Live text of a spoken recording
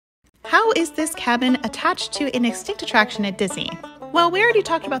How is this cabin attached to an extinct attraction at Disney? Well, we already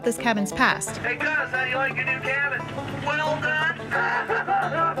talked about this cabin's past. Hey Gus, how do you like your new cabin? Well done!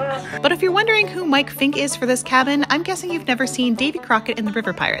 But if you're wondering who Mike Fink is for this cabin, I'm guessing you've never seen Davey Crockett in the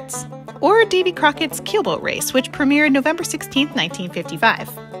River Pirates. Or Davey Crockett's Keelboat Race, which premiered November 16,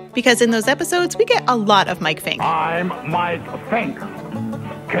 1955. Because in those episodes, we get a lot of Mike Fink. I'm Mike Fink,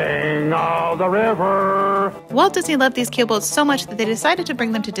 king of the river. Walt Disney loved these keelboats so much that they decided to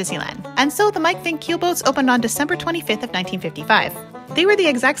bring them to Disneyland. And so the Mike Fink Keel Boats opened on December 25th of 1955. They were the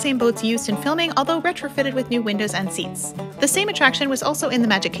exact same boats used in filming, although retrofitted with new windows and seats. The same attraction was also in the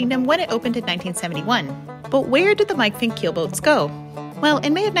Magic Kingdom when it opened in 1971. But where did the Mike Fink Keel Boats go? Well,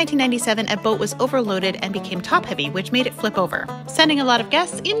 in May of 1997, a boat was overloaded and became top-heavy, which made it flip over, sending a lot of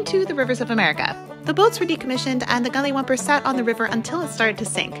guests into the rivers of America. The boats were decommissioned, and the Gullywumper sat on the river until it started to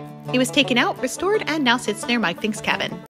sink. He was taken out, restored, and now sits near Mike Fink's cabin.